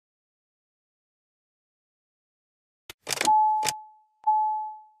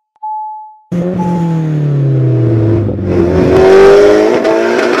Hi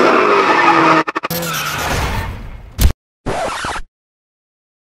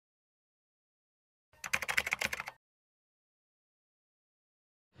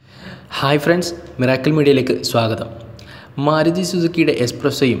friends, miracle മീഡിയയിലേക്ക് സ്വാഗതം. Maruti സുസുക്കിയുടെ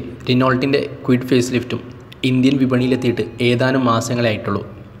എസ്പ്രസ്സോയും റിനോൾട്ടിൻ്റെ Kwid face ലിഫ്റ്റും Indian വിപണിയിലെത്തിയിട്ട് ഏതാനും മാസങ്ങളെ ആയിട്ടുള്ളൂ.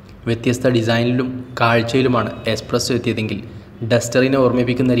 വ്യത്യസ്ത ഡിസൈനിലും കാഴ്ചയിലുമാണ് എസ്പ്രസ്സോ എത്തിയതെങ്കിൽ ഡസ്റ്ററിനെ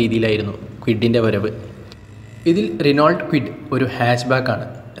ഓർമ്മിപ്പിക്കുന്ന രീതിയിലായിരുന്നു ക്വിഡിൻ്റെ വരവ്. ഇതിൽ റിനോൾട്ട് ക്വിഡ് ഒരു ഹാച്ച് ബാക്കാണ്.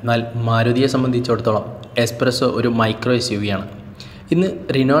 എന്നാൽ മാരുതിയെ സംബന്ധിച്ചിടത്തോളം എസ്പ്രസ്സോ ഒരു മൈക്രോ SUV ആണ്. ഇന്ന്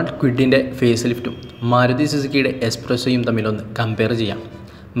റിനോൾട്ട് ക്വിഡിൻ്റെ ഫേസ് ലിഫ്റ്റും മാരുതി സുസുക്കിയുടെ എസ്പ്രസ്സോയും തമ്മിലൊന്ന് കമ്പയർ ചെയ്യാം.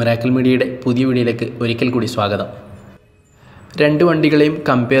 മിറാക്കിൾ മീഡിയയുടെ പുതിയ വീഡിയോയിലേക്ക് ഒരിക്കൽ കൂടി സ്വാഗതം. രണ്ട് വണ്ടികളെയും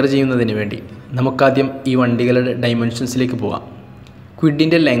കമ്പയർ ചെയ്യുന്നതിന് വേണ്ടി നമുക്കാദ്യം ഈ വണ്ടികളുടെ ഡൈമെൻഷൻസിലേക്ക് പോകാം.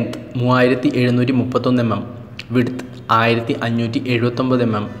 ക്വിഡിൻ്റെ length 3731 mm, width 1579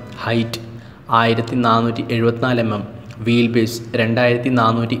 mm, height 1474 mm, wheel base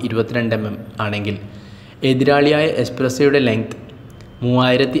 2422 mm ആണെങ്കിൽ എതിരാളിയായ എസ്പ്രസ്സോയുടെ length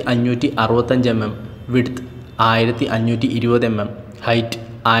 3565 mm, width 1520 mm, height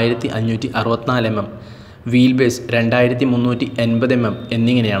 1564 mm, wheel base 2380 mm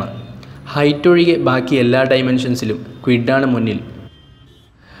എന്നിങ്ങനെയാണ്. ഹൈറ്റ് ഒഴികെ ബാക്കി എല്ലാ ഡൈമെൻഷൻസിലും ക്വിഡാണ് മുന്നിൽ.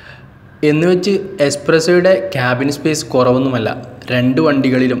 എന്നുവെച്ച് എസ്പ്രസ്സോയുടെ ക്യാബിൻ സ്പേസ് കുറവൊന്നുമല്ല. രണ്ട്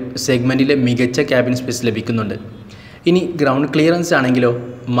വണ്ടികളിലും സെഗ്മെൻറ്റിലെ മികച്ച ക്യാബിൻ സ്പേസ് ലഭിക്കുന്നുണ്ട്. ഇനി ഗ്രൗണ്ട് ക്ലിയറൻസ് ആണെങ്കിലോ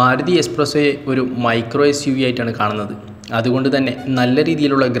മാരുതി എസ്പ്രസ്സോയെ ഒരു മൈക്രോ SUV ആയിട്ടാണ് കാണുന്നത്. അതുകൊണ്ട് തന്നെ നല്ല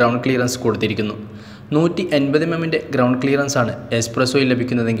രീതിയിലുള്ള ഗ്രൗണ്ട് ക്ലിയറൻസ് കൊടുത്തിരിക്കുന്നു. 180 mm ഗ്രൗണ്ട് ക്ലിയറൻസ് ആണ് എസ്പ്രസ്സോയിൽ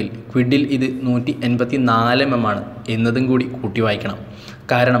ലഭിക്കുന്നതെങ്കിൽ ക്വിഡിൽ ഇത് 184 mm ആണ് എന്നതും കൂടി കൂട്ടി വായിക്കണം.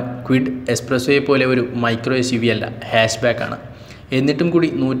 കാരണം ക്വിഡ് എസ്പ്രസ്സോയെ പോലെ ഒരു മൈക്രോ SUV അല്ല, ഹാച്ച് ബാക്കാണ്. എന്നിട്ടും കൂടി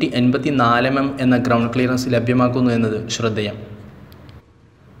 184 mm എന്ന ഗ്രൗണ്ട് ക്ലിയറൻസ് ലഭ്യമാക്കുന്നു എന്നത് ശ്രദ്ധേയം.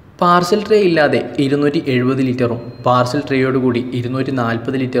 പാർസൽ ട്രേ ഇല്ലാതെ 270 ലിറ്ററും പാർസൽ ട്രേയോടുകൂടി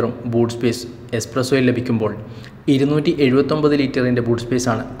 240 ലിറ്ററും ബൂട്ട് സ്പേസ് എസ്പ്രസ്സോയിൽ ലഭിക്കുമ്പോൾ 279 ലിറ്ററിൻ്റെ ബൂട്ട്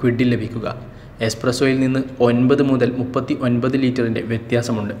സ്പേസാണ് ക്വിഡിൽ ലഭിക്കുക. എസ്പ്രസ്സോയിൽ നിന്ന് 9 മുതൽ 39 ലിറ്ററിൻ്റെ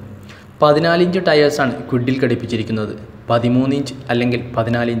വ്യത്യാസമുണ്ട്. 14 ഇഞ്ച് ടയേഴ്സാണ് ക്വിഡിൽ ഘടിപ്പിച്ചിരിക്കുന്നത്. 13 ഇഞ്ച് അല്ലെങ്കിൽ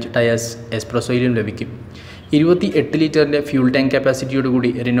 14 ഇഞ്ച് ടയേഴ്സ് എസ്പ്രസ്സോയിലും ലഭിക്കും. 28 ലിറ്ററിൻ്റെ ഫ്യൂൾ ടാങ്ക് കപ്പാസിറ്റിയോടുകൂടി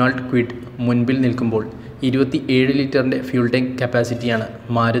റിനോൾട്ട് ക്വിഡ് മുൻപിൽ നിൽക്കുമ്പോൾ 27 ലിറ്ററിൻ്റെ ഫ്യൂൾ ടാങ്ക് കപ്പാസിറ്റിയാണ്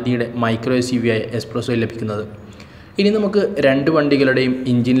മാരുതിയുടെ മൈക്രോ SUV ആയ എസ്പ്രസ്സോയിൽ ലഭിക്കുന്നത്. ഇനി നമുക്ക് രണ്ട് വണ്ടികളുടെയും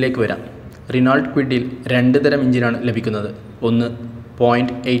എഞ്ചിനിലേക്ക് വരാം. റിനോൾട്ട് ക്വിഡിൽ രണ്ട് തരം എഞ്ചിനാണ് ലഭിക്കുന്നത്. ഒന്ന്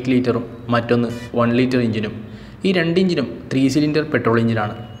 0.8 ലിറ്ററും മറ്റൊന്ന് 1 ലിറ്റർ എഞ്ചിനും. ഈ രണ്ട് എഞ്ചിനും 3 സിലിണ്ടർ പെട്രോൾ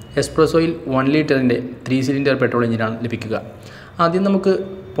എഞ്ചിനാണ്. എസ്പ്രസ്സോയിൽ 1 ലിറ്ററിൻ്റെ 3 സിലിണ്ടർ പെട്രോൾ എഞ്ചിനാണ് ലഭിക്കുക. ആദ്യം നമുക്ക്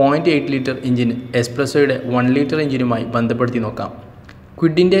 0.8 ലിറ്റർ എഞ്ചിൻ എസ്പ്രസ്സോയുടെ 1 ലിറ്റർ എഞ്ചിനുമായി ബന്ധപ്പെടുത്തി നോക്കാം.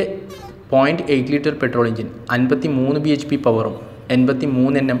 ക്വിഡിൻ്റെ 0.8 ലിറ്റർ പെട്രോൾ എഞ്ചിൻ 53 bhp പവറും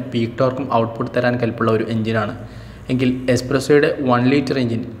 83 Nm പീക്ക് ടോർക്കും ഔട്ട്പുട്ട് തരാൻ കൽപ്പുള്ള ഒരു എഞ്ചിനാണ്. എങ്കിൽ എസ്പ്രസ്സോയുടെ 1 ലിറ്റർ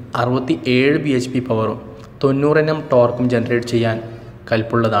എഞ്ചിൻ 67 bhp പവറും 90 Nm ടോർക്കും ജനറേറ്റ് ചെയ്യാൻ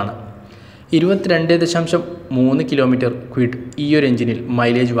കൽപ്പുള്ളതാണ്. 22.3 കിലോമീറ്റർ ക്വിഡ് ഈ ഒരു എഞ്ചിനിൽ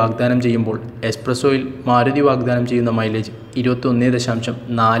മൈലേജ് വാഗ്ദാനം ചെയ്യുമ്പോൾ എസ്പ്രസ്സോയിൽ മാരുതി വാഗ്ദാനം ചെയ്യുന്ന മൈലേജ്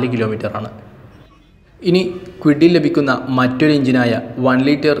 21.4 കിലോമീറ്ററാണ്. ഇനി ക്വിഡിൽ ലഭിക്കുന്ന മറ്റൊരു എഞ്ചിനായ 1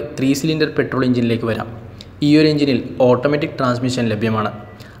 ലിറ്റർ 3 സിലിണ്ടർ പെട്രോൾ എഞ്ചിനിലേക്ക് വരാം. ഈ ഒരു എഞ്ചിനിൽ ഓട്ടോമാറ്റിക് ട്രാൻസ്മിഷൻ ലഭ്യമാണ്.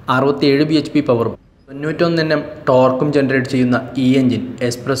 67 bhp പവറും 91 Nm ടോർക്കും ജനറേറ്റ് ചെയ്യുന്ന ഈ എഞ്ചിൻ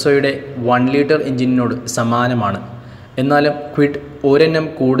എസ്പ്രസ്സോയുടെ 1 ലിറ്റർ എഞ്ചിനോട് സമാനമാണ്. എന്നാലും ക്വിഡ് 1 Nm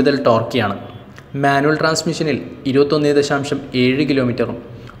കൂടുതൽ ടോർക്കിയാണ്. മാനുവൽ ട്രാൻസ്മിഷനിൽ 21.7 കിലോമീറ്ററും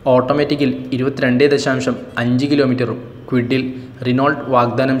ഓട്ടോമാറ്റിക്കിൽ 22.5 കിലോമീറ്ററും ക്വിഡിൽ റിനോൾട്ട്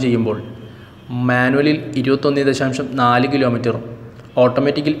വാഗ്ദാനം ചെയ്യുമ്പോൾ മാനുവലിൽ 21.4 കിലോമീറ്ററും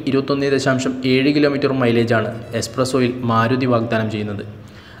ഓട്ടോമാറ്റിക്കിൽ 21.7 കിലോമീറ്ററും മൈലേജാണ് എസ്പ്രസ്സോയിൽ മാരുതി വാഗ്ദാനം ചെയ്യുന്നത്.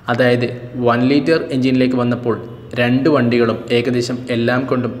 അതായത് 1 ലിറ്റർ എഞ്ചിനിലേക്ക് വന്നപ്പോൾ രണ്ട് വണ്ടികളും ഏകദേശം എല്ലാം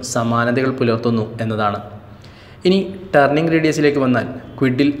കൊണ്ടും സമാനതകൾ പുലർത്തുന്നു എന്നതാണ്. ഇനി ടർണിംഗ് റേഡിയസിലേക്ക് വന്നാൽ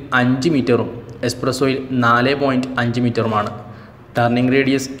ക്വിഡിൽ 5 മീറ്ററും എസ്പ്രസ്സോയിൽ 4.5 മീറ്ററുമാണ്. ടർണിംഗ്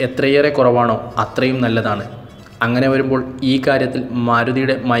റേഡിയസ് എത്രയേറെ കുറവാണോ അത്രയും നല്ലതാണ്. അങ്ങനെ വരുമ്പോൾ ഈ കാര്യത്തിൽ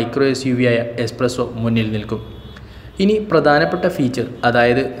മാരുതിയുടെ മൈക്രോ SUV ആയ എസ്പ്രസ്സോ മുന്നിൽ നിൽക്കും. ഇനി പ്രധാനപ്പെട്ട ഫീച്ചർ,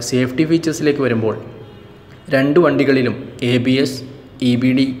 അതായത് സേഫ്റ്റി ഫീച്ചേഴ്സിലേക്ക് വരുമ്പോൾ രണ്ട് വണ്ടികളിലും ABS,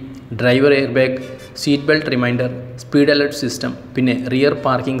 EBD, driver air bag, seat belt reminder, speed alert system, പിന്നെ റിയർ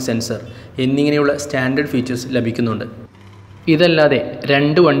പാർക്കിംഗ് സെൻസർ എന്നിങ്ങനെയുള്ള സ്റ്റാൻഡേർഡ് ഫീച്ചേഴ്സ് ലഭിക്കുന്നുണ്ട്. ഇതല്ലാതെ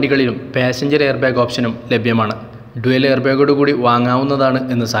രണ്ട് വണ്ടികളിലും പാസഞ്ചർ എയർ ബാഗ് ഓപ്ഷനും ലഭ്യമാണ്. ഡ്യുവൽ എയർ ബാഗോടുകൂടി വാങ്ങാവുന്നതാണ്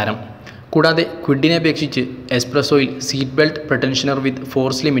എന്ന് സാരം. കൂടാതെ ക്വിഡിനെ അപേക്ഷിച്ച് എസ്പ്രസ്സോയിൽ സീറ്റ് ബെൽറ്റ് പ്രൊട്ടൻഷനർ വിത്ത്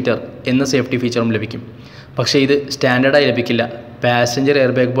ഫോർസ് ലിമിറ്റർ എന്ന സേഫ്റ്റി ഫീച്ചറും ലഭിക്കും. പക്ഷേ ഇത് സ്റ്റാൻഡേർഡായി ലഭിക്കില്ല. പാസഞ്ചർ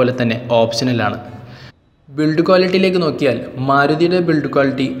എയർ ബാഗ് പോലെ തന്നെ ഓപ്ഷനലാണ്. ബിൽഡ് ക്വാളിറ്റിയിലേക്ക് നോക്കിയാൽ മാരുതിയുടെ ബിൽഡ്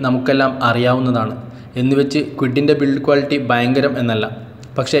ക്വാളിറ്റി നമുക്കെല്ലാം അറിയാവുന്നതാണ്. എന്നുവെച്ച് ക്വിഡിൻ്റെ ബിൽഡ് ക്വാളിറ്റി ഭയങ്കരം എന്നല്ല,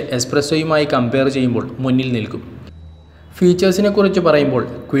 പക്ഷേ എസ്പ്രെസ്സോയുമായി കമ്പയർ ചെയ്യുമ്പോൾ മുന്നിൽ നിൽക്കും. ഫീച്ചേഴ്സിനെ കുറിച്ച് പറയുമ്പോൾ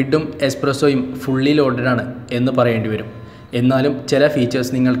ക്വിഡും എസ്പ്രെസ്സോയും ഫുള്ളി ലോഡഡാണ് എന്ന് പറയേണ്ടി വരും. എന്നാലും ചില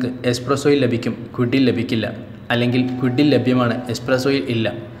ഫീച്ചേഴ്സ് നിങ്ങൾക്ക് എസ്പ്രെസ്സോയിൽ ലഭിക്കും, ക്വിഡിൽ ലഭിക്കില്ല, അല്ലെങ്കിൽ ക്വിഡിൽ ലഭ്യമാണ്, എസ്പ്രെസ്സോയിൽ ഇല്ല.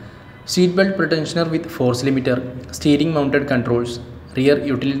 സീറ്റ് ബെൽറ്റ് പ്രൊട്ടൻഷനർ വിത്ത് fours limiter, steering mounted controls, rear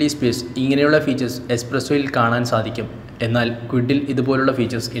utility space ഇങ്ങനെയുള്ള ഫീച്ചേഴ്സ് എസ്പ്രെസ്സോയിൽ കാണാൻ സാധിക്കും. എന്നാൽ ക്വിഡിൽ ഇതുപോലുള്ള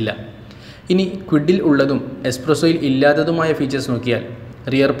ഫീച്ചേഴ്സ് ഇല്ല. ഇനി ക്വിഡിൽ ഉള്ളതും എസ്പ്രെസ്സോയിൽ ഇല്ലാത്തതുമായ ഫീച്ചേഴ്സ് നോക്കിയാൽ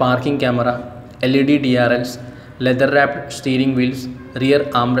rear parking camera, LED DRLs, leather wrapped steering wheels, rear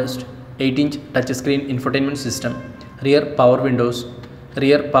armrest, 8-inch touch screen infotainment system, rear power Windows,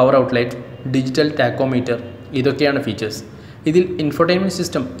 rear power outlet, digital tachometer, ഇതൊക്കെയാണ് ഫീച്ചേഴ്സ്. ഇതിൽ ഇൻഫർടൈൻമെൻറ്റ്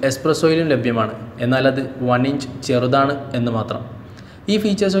സിസ്റ്റം എസ്പ്രെസ്സോയിലും ലഭ്യമാണ്, എന്നാൽ അത് 1 inch ചെറുതാണ് എന്ന് മാത്രം. ഈ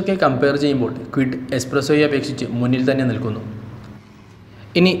ഫീച്ചേഴ്സൊക്കെ കമ്പയർ ചെയ്യുമ്പോൾ ക്വിഡ് എസ്പ്രെസ്സോയെ അപേക്ഷിച്ച് മുന്നിൽ തന്നെ നിൽക്കുന്നു.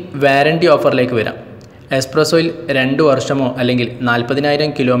 ഇനി വാറൻറ്റി ഓഫറിലേക്ക് വരാം. എസ്പ്രെസ്സോയിൽ 2 വർഷമോ അല്ലെങ്കിൽ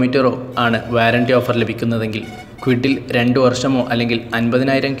 40,000 കിലോമീറ്ററോ ആണ് വാറൻറ്റി ഓഫർ ലഭിക്കുന്നതെങ്കിൽ ക്വിഡിൽ 2 വർഷമോ അല്ലെങ്കിൽ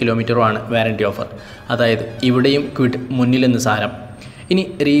 50,000 കിലോമീറ്ററോ ആണ് വാറൻറ്റി ഓഫർ. അതായത് ഇവിടെയും ക്വിഡ് മുന്നിലെന്ന് സാരം. ഇനി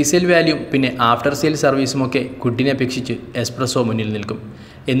റീസെയിൽ വാല്യൂ പിന്നെ ആഫ്റ്റർ സെയിൽ സർവീസുമൊക്കെ ക്വിഡിനെ അപേക്ഷിച്ച് എസ്പ്രെസ്സോ മുന്നിൽ നിൽക്കും.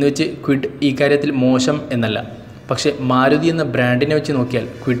 എന്നുവെച്ച് ക്വിഡ് ഈ കാര്യത്തിൽ മോശം എന്നല്ല, പക്ഷേ മാരുതി എന്ന ബ്രാൻഡിനെ വെച്ച് നോക്കിയാൽ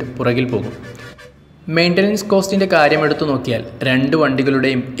ക്വിഡ് പുറകിൽ പോകും. മെയിൻ്റനൻസ് കോസ്റ്റിൻ്റെ കാര്യമെടുത്തു നോക്കിയാൽ 2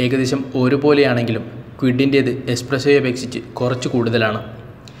 വണ്ടികളുടെയും ഏകദേശം ഒരുപോലെയാണെങ്കിലും ക്വിഡിൻ്റേത് എസ്പ്രെസ്സോയെ അപേക്ഷിച്ച് കുറച്ച് കൂടുതലാണ്.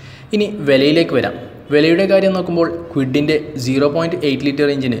 ഇനി വിലയിലേക്ക് വരാം. വിലയുടെ കാര്യം നോക്കുമ്പോൾ ക്വിഡിൻ്റെ 0.8 ലിറ്റർ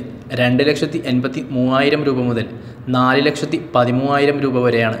എഞ്ചിന് 2,83,000 രൂപ മുതൽ 4,13,000 രൂപ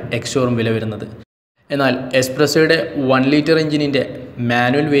വരെയാണ് എക്സ് ഷോറൂം വില വരുന്നത്. എന്നാൽ എസ്പ്രെസ്സോയുടെ 1 ലിറ്റർ എഞ്ചിനിൻ്റെ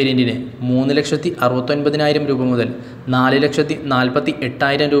മാനുവൽ വേരിയൻറ്റിന് 3,69,000 രൂപ മുതൽ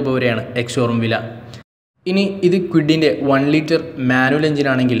 4,48,000 രൂപ വരെയാണ് എക്സ് ഷോറൂം വില. ഇനി ഇത് ക്വിഡിൻ്റെ 1 ലിറ്റർ മാനുവൽ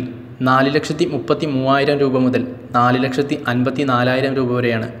എഞ്ചിനാണെങ്കിൽ 4,33,000 രൂപ മുതൽ 4,54,000 രൂപ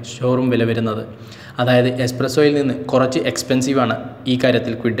വരെയാണ് ഷോറൂം വില വരുന്നത്. അതായത് എസ്പ്രെസ്സോയിൽ നിന്ന് കുറച്ച് എക്സ്പെൻസീവാണ് ഈ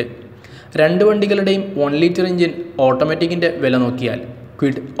കാര്യത്തിൽ ക്വിഡ്. 2 വണ്ടികളുടെയും 1 ലിറ്റർ എഞ്ചിൻ ഓട്ടോമാറ്റിക്കിൻ്റെ വില നോക്കിയാൽ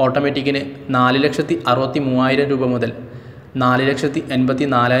ക്വിഡ് ഓട്ടോമാറ്റിക്കിന് 4,63,000 രൂപ മുതൽ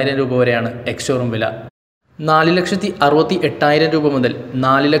 4,84,000 രൂപ വരെയാണ് എക്സ് ഷോറൂം വില. 4,68,000 രൂപ മുതൽ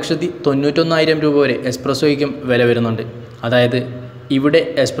 4,91,000 രൂപ വരെ എസ്പ്രെസ്സോയ്ക്കും വില വരുന്നുണ്ട്. അതായത് ഇവിടെ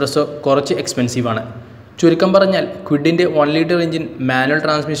എസ്പ്രെസ്സോ കുറച്ച് എക്സ്പെൻസീവാണ്. ചുരുക്കം പറഞ്ഞാൽ ക്വിഡിൻ്റെ 1 ലിറ്റർ എഞ്ചിൻ മാനുവൽ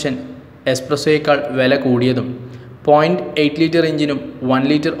ട്രാൻസ്മിഷൻ എസ്പ്രെസ്സോയേക്കാൾ വില കൂടിയതും 0.8 ലിറ്റർ എഞ്ചിനും 1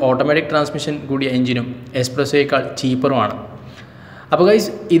 ലിറ്റർ ഓട്ടോമാറ്റിക് ട്രാൻസ്മിഷൻ കൂടിയ എഞ്ചിനും എസ്പ്രെസ്സോയേക്കാൾ ചീപ്പറുമാണ്. അപ്പോൾ ഗൈസ്,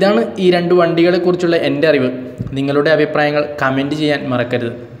 ഇതാണ് ഈ 2 വണ്ടികളെക്കുറിച്ചുള്ള എൻ്റെ അറിവ്. നിങ്ങളുടെ അഭിപ്രായങ്ങൾ കമൻറ്റ് ചെയ്യാൻ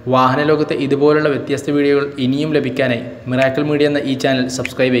മറക്കരുത്. വാഹന ലോകത്തെ ഇതുപോലുള്ള വ്യത്യസ്ത വീഡിയോകൾ ഇനിയും ലഭിക്കാനായി മിറാക്കിൾ മീഡിയ എന്ന ഈ ചാനൽ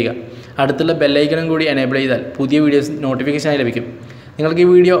സബ്സ്ക്രൈബ് ചെയ്യുക. അടുത്തുള്ള ബെല്ലൈക്കണും കൂടി എനേബിൾ ചെയ്താൽ പുതിയ വീഡിയോസ് നോട്ടിഫിക്കേഷനായി ലഭിക്കും. നിങ്ങൾക്ക് ഈ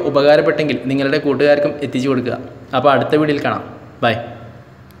വീഡിയോ ഉപകാരപ്പെട്ടെങ്കിൽ നിങ്ങളുടെ കൂട്ടുകാർക്കും എത്തിച്ചു കൊടുക്കുക. അപ്പോൾ അടുത്ത വീഡിയോയിൽ കാണാം. ബൈ.